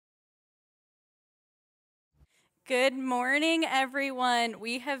Good morning, everyone.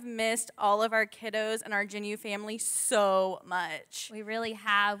 We have missed all of our kiddos and our Genu family so much. We really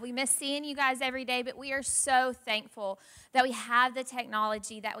have. We miss seeing you guys every day, but we are so thankful that we have the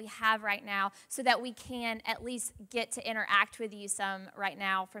technology that we have right now so that we can at least get to interact with you some right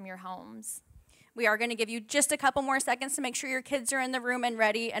now from your homes. We are going to give you just a couple more seconds to make sure your kids are in the room and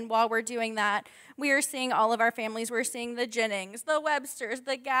ready. And while we're doing that, we are seeing all of our families. We're seeing the Jennings, the Websters,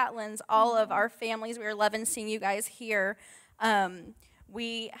 the Gatlins, all of our families. We are loving seeing you guys here.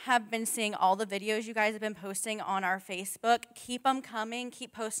 We have been seeing all the videos you guys have been posting on our Facebook. Keep them coming.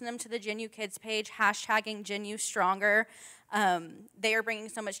 Keep posting them to the Genu Kids page, hashtagging Genu Stronger. They are bringing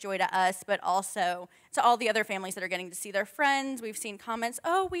so much joy to us, but also to all the other families that are getting to see their friends. We've seen comments,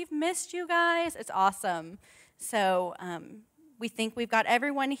 oh, we've missed you guys. It's awesome. So we think we've got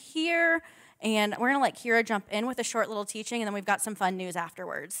everyone here, and we're going to let Kira jump in with a short little teaching, and then we've got some fun news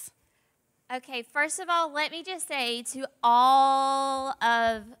afterwards. Okay, first of all, let me just say to all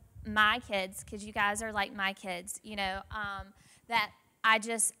of my kids, because you guys are like my kids, that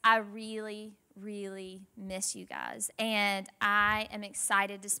I really miss you guys. And I am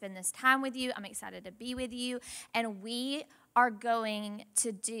excited to spend this time with you. I'm excited to be with you. And we are going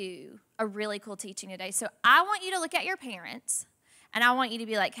to do a really cool teaching today. So I want you to look at your parents, and I want you to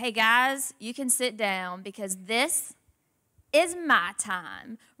be like, hey, guys, you can sit down because this is my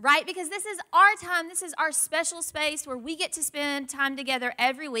time, right? Because this is our time. This is our special space where we get to spend time together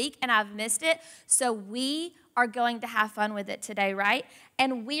every week, and I've missed it. So we are going to have fun with it today, right?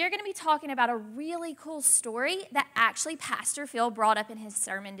 And we are going to be talking about a really cool story that actually Pastor Phil brought up in his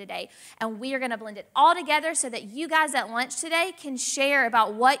sermon today. And we are going to blend it all together so that you guys at lunch today can share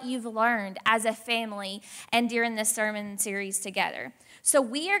about what you've learned as a family and during this sermon series together. So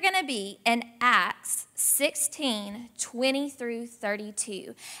we are going to be in Acts 16, 20 through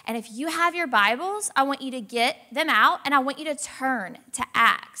 32. And if you have your Bibles, I want you to get them out, and I want you to turn to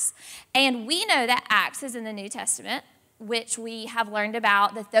Acts. And we know that Acts is in the New Testament, which we have learned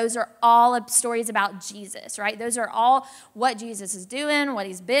about, that those are all stories about Jesus, right? Those are all what Jesus is doing, what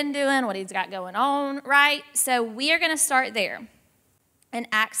he's been doing, what he's got going on, right? So we are going to start there in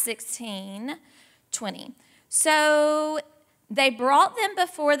Acts 16, 20. So they brought them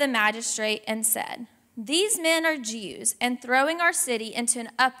before the magistrate and said, these men are Jews and throwing our city into an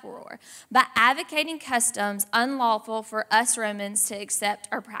uproar by advocating customs unlawful for us Romans to accept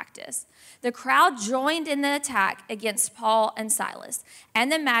or practice. The crowd joined in the attack against Paul and Silas, and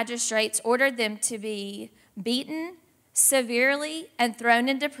the magistrates ordered them to be beaten severely and thrown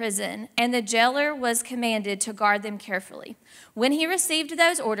into prison, and the jailer was commanded to guard them carefully. When he received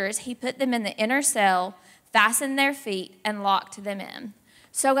those orders, he put them in the inner cell, fastened their feet, and locked them in.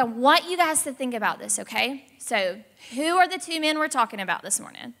 So I want you guys to think about this, okay? So who are the two men we're talking about this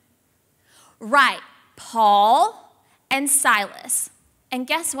morning? Right, Paul and Silas. And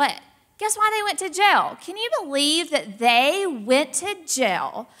guess what? Guess why they went to jail? Can you believe that they went to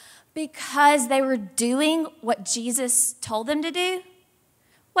jail because they were doing what Jesus told them to do?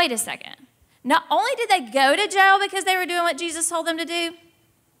 Wait a second. Not only did they go to jail because they were doing what Jesus told them to do,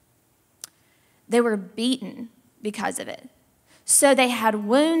 they were beaten because of it. So they had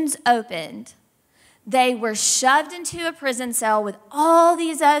wounds opened. They were shoved into a prison cell with all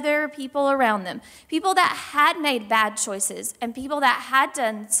these other people around them, people that had made bad choices and people that had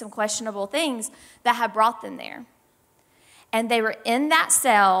done some questionable things that had brought them there. And they were in that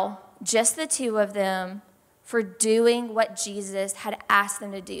cell, just the two of them, for doing what Jesus had asked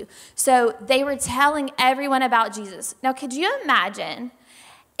them to do. So they were telling everyone about Jesus. Now, could you imagine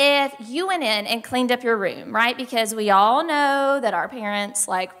if you went in and cleaned up your room, right? Because we all know that our parents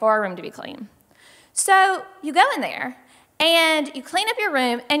like for our room to be clean. So you go in there and you clean up your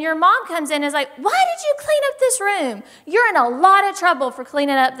room, and your mom comes in and is like, why did you clean up this room? You're in a lot of trouble for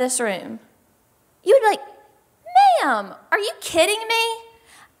cleaning up this room. You would be like, ma'am, are you kidding me?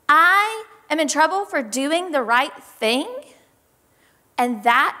 I am in trouble for doing the right thing? And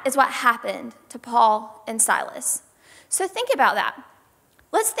that is what happened to Paul and Silas. So think about that.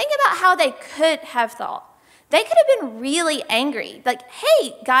 Let's think about how they could have thought. They could have been really angry. Like,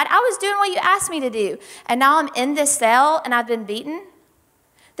 hey, God, I was doing what you asked me to do, and now I'm in this cell and I've been beaten.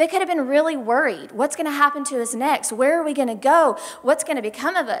 They could have been really worried. What's going to happen to us next? Where are we going to go? What's going to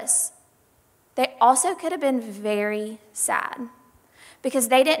become of us? They also could have been very sad because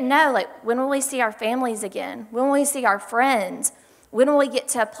they didn't know, like, when will we see our families again? When will we see our friends? When will we get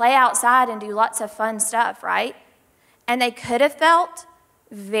to play outside and do lots of fun stuff, right? And they could have felt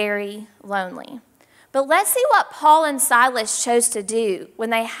very lonely. But let's see what Paul and Silas chose to do when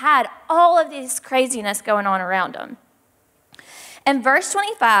they had all of this craziness going on around them. In verse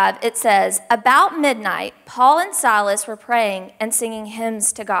 25, it says, about midnight, Paul and Silas were praying and singing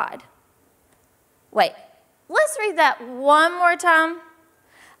hymns to God. Wait, let's read that one more time.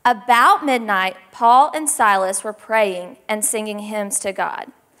 About midnight, Paul and Silas were praying and singing hymns to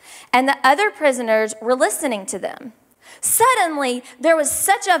God, and the other prisoners were listening to them. Suddenly, there was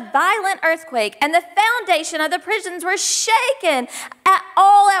such a violent earthquake, and the foundation of the prisons were shaken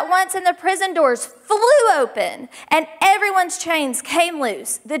all at once, and the prison doors flew open, and everyone's chains came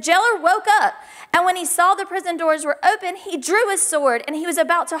loose. The jailer woke up, and when he saw the prison doors were open, he drew his sword, and he was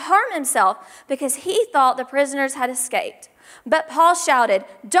about to harm himself because he thought the prisoners had escaped. But Paul shouted,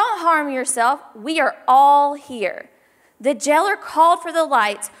 "Don't harm yourself. We are all here." The jailer called for the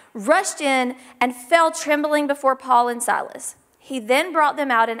lights, rushed in, and fell trembling before Paul and Silas. He then brought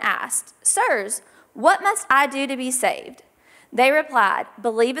them out and asked, "Sirs, what must I do to be saved?" They replied,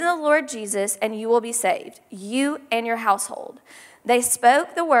 "Believe in the Lord Jesus, and you will be saved, you and your household." They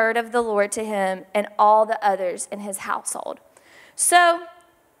spoke the word of the Lord to him and all the others in his household. So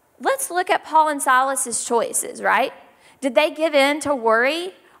let's look at Paul and Silas's choices, right? Did they give in to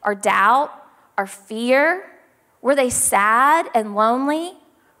worry or doubt or fear? Were they sad and lonely?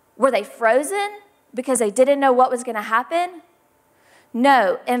 Were they frozen because they didn't know what was going to happen?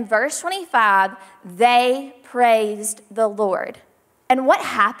 No, in verse 25, they praised the Lord. And what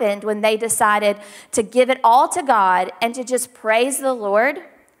happened when they decided to give it all to God and to just praise the Lord?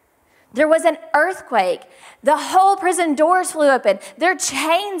 There was an earthquake. The whole prison doors flew open. Their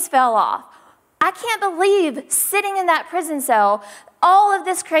chains fell off. I can't believe sitting in that prison cell, all of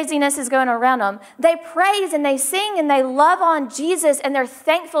this craziness is going around them. They praise and they sing and they love on Jesus and they're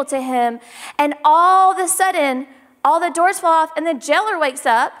thankful to him. And all of a sudden, all the doors fall off and the jailer wakes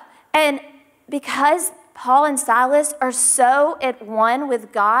up. And because Paul and Silas are so at one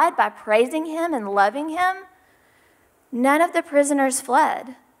with God by praising him and loving him, none of the prisoners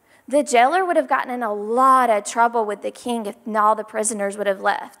fled. The jailer would have gotten in a lot of trouble with the king if all the prisoners would have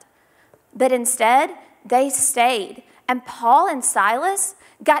left. But instead, they stayed. And Paul and Silas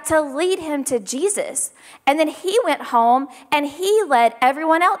got to lead him to Jesus. And then he went home and he led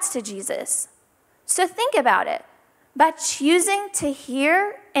everyone else to Jesus. So think about it. By choosing to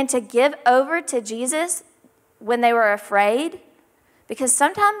hear and to give over to Jesus when they were afraid, because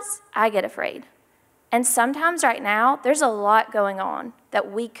sometimes I get afraid. And sometimes right now, there's a lot going on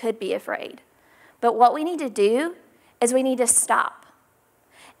that we could be afraid. But what we need to do is we need to stop.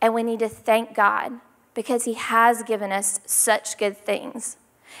 And we need to thank God because he has given us such good things.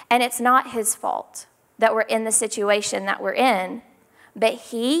 And it's not his fault that we're in the situation that we're in, but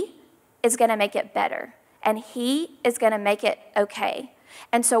he is going to make it better. And he is going to make it okay.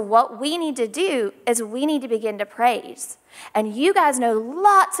 And so what we need to do is we need to begin to praise. And you guys know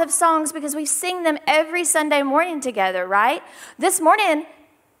lots of songs because we sing them every Sunday morning together, right? This morning,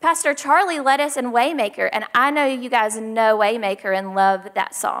 Pastor Charlie led us in Waymaker, and I know you guys know Waymaker and love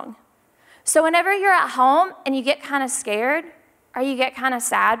that song. So whenever you're at home and you get kind of scared or you get kind of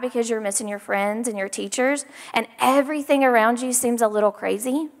sad because you're missing your friends and your teachers and everything around you seems a little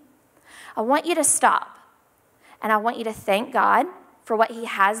crazy, I want you to stop, and I want you to thank God for what he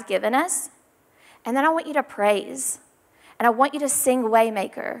has given us, and then I want you to praise, and I want you to sing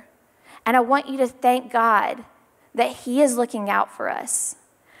Waymaker, and I want you to thank God that he is looking out for us.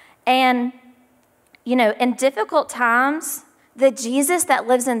 And, you know, in difficult times, the Jesus that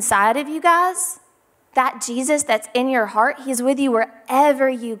lives inside of you guys, that Jesus that's in your heart, he's with you wherever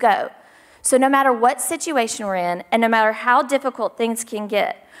you go. So no matter what situation we're in, and no matter how difficult things can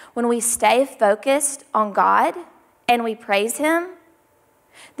get, when we stay focused on God and we praise him,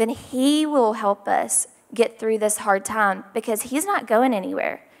 then he will help us get through this hard time because he's not going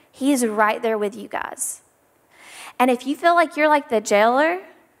anywhere. He's right there with you guys. And if you feel like you're like the jailer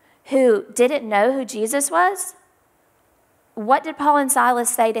who didn't know who Jesus was, what did Paul and Silas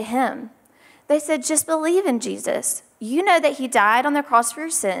say to him? They said, just believe in Jesus. You know that he died on the cross for your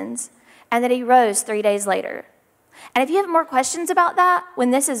sins and that he rose 3 days later. And if you have more questions about that,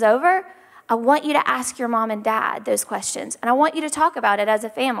 when this is over, I want you to ask your mom and dad those questions. And I want you to talk about it as a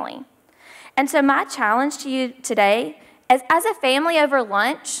family. And so my challenge to you today is, as a family over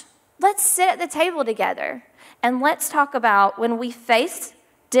lunch, let's sit at the table together and let's talk about when we face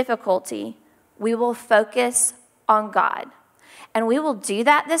difficulty, we will focus on God. And we will do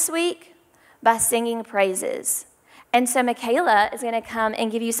that this week by singing praises. And so Michaela is going to come and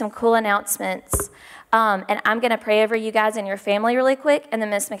give you some cool announcements And I'm going to pray over you guys and your family really quick, and then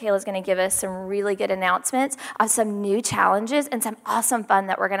Miss Michaela's going to give us some really good announcements of some new challenges and some awesome fun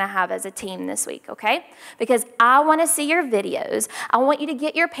that we're going to have as a team this week, okay? Because I want to see your videos. I want you to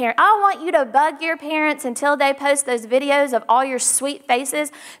get your I want you to bug your parents until they post those videos of all your sweet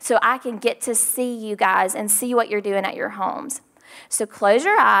faces so I can get to see you guys and see what you're doing at your homes. So close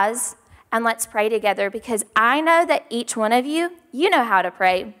your eyes and let's pray together, because I know that each one of you know how to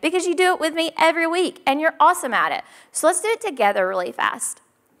pray because you do it with me every week and you're awesome at it. So let's do it together really fast.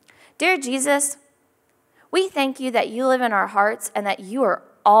 Dear Jesus, we thank you that you live in our hearts and that you are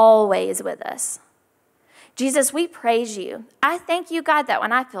always with us. Jesus, we praise you. I thank you, God, that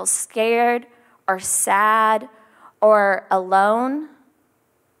when I feel scared or sad or alone,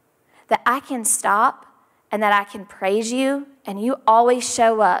 that I can stop and that I can praise you, and you always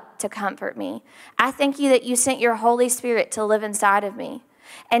show up to comfort me. I thank you that you sent your Holy Spirit to live inside of me.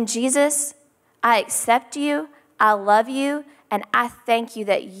 And Jesus, I accept you, I love you, and I thank you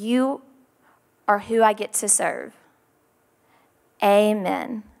that you are who I get to serve.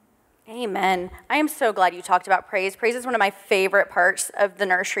 Amen. Amen. I am so glad you talked about praise. Praise is one of my favorite parts of the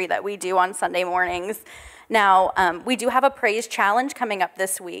nursery that we do on Sunday mornings. Now, we do have a praise challenge coming up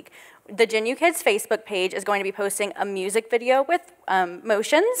this week. The Genu Kids Facebook page is going to be posting a music video with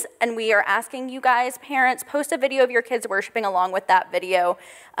motions, and we are asking you guys, parents, post a video of your kids worshiping along with that video.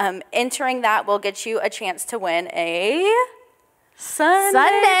 Entering that will get you a chance to win a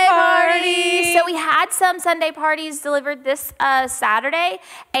Sunday party. So we had some Sunday parties delivered this Saturday,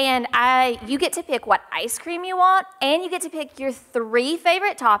 and you get to pick what ice cream you want, and you get to pick your 3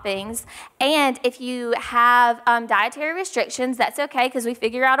 favorite toppings. And if you have dietary restrictions, that's okay, because we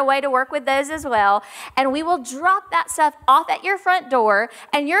figure out a way to work with those as well. And we will drop that stuff off at your front door,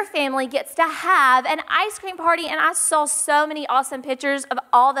 and your family gets to have an ice cream party. And I saw so many awesome pictures of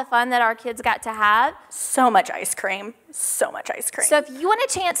all the fun that our kids got to have. So much ice cream. So much ice cream. So if you want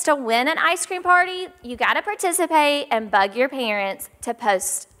a chance to win an ice cream party, you got to participate and bug your parents to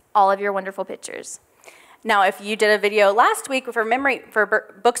post all of your wonderful pictures. Now, if you did a video last week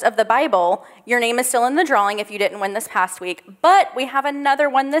for books of the Bible, your name is still in the drawing if you didn't win this past week. But we have another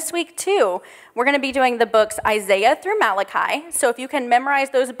one this week too. We're going to be doing the books Isaiah through Malachi. So if you can memorize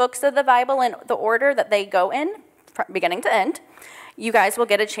those books of the Bible in the order that they go in, from beginning to end, you guys will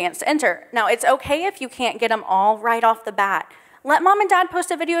get a chance to enter. Now, it's okay if you can't get them all right off the bat. Let mom and dad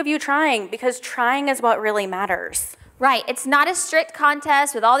post a video of you trying, because trying is what really matters. Right. It's not a strict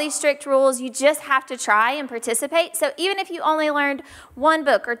contest with all these strict rules. You just have to try and participate. So even if you only learned 1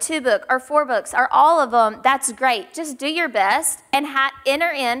 book or 2 books or 4 books or all of them, that's great. Just do your best and enter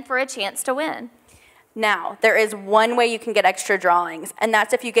in for a chance to win. Now, there is one way you can get extra drawings, and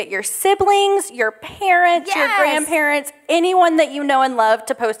that's if you get your siblings, your parents, your grandparents, anyone that you know and love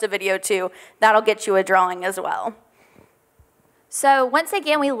to post a video to. That'll get you a drawing as well. So once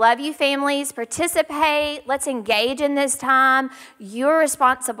again, we love you, families. Participate. Let's engage in this time. You're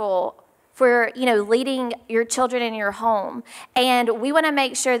responsible for, leading your children in your home. And we want to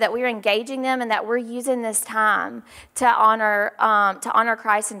make sure that we're engaging them and that we're using this time to honor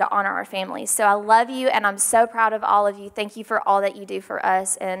Christ and to honor our families. So I love you, and I'm so proud of all of you. Thank you for all that you do for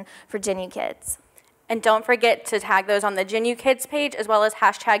us and for Genu Kids. And don't forget to tag those on the Genu Kids page, as well as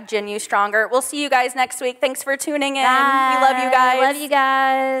hashtag GenuStronger. We'll see you guys next week. Thanks for tuning in. Bye. We love you guys. Love you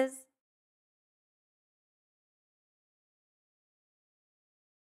guys.